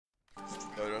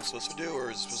know what I'm supposed to do,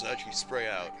 or is it supposed to actually spray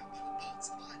out?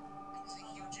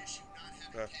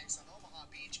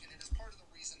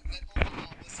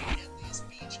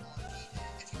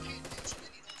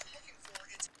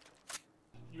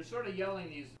 You're sort of yelling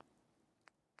these.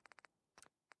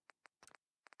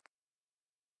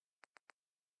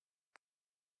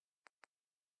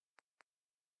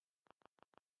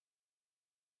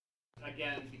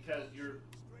 Again, because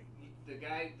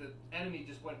the enemy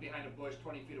just went behind a bush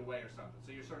 20 feet away or something,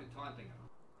 so you're sort of taunting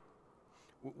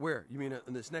him. Where? You mean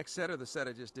in this next set or the set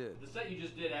I just did? The set you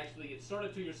just did, actually, it's sort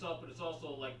of to yourself, but it's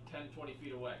also like 10, 20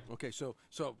 feet away. Okay, so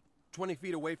 20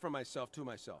 feet away from myself to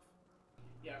myself.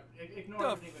 Yeah, ignore The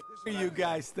everything. f you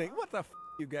guys think? What the f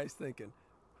you guys thinking?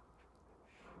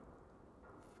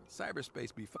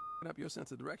 Cyberspace be f***ing up your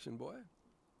sense of direction, boy.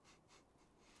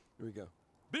 Here we go.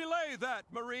 Belay that,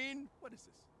 Marine! What is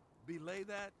this? Belay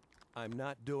that? I'm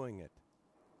not doing it.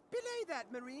 Belay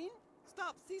that, Marine.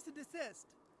 Stop, cease and desist.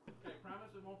 Okay,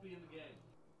 promise it won't be in the game.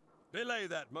 Belay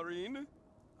that, Marine.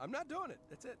 I'm not doing it.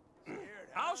 That's it.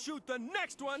 I'll shoot the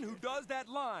next one who does that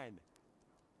line.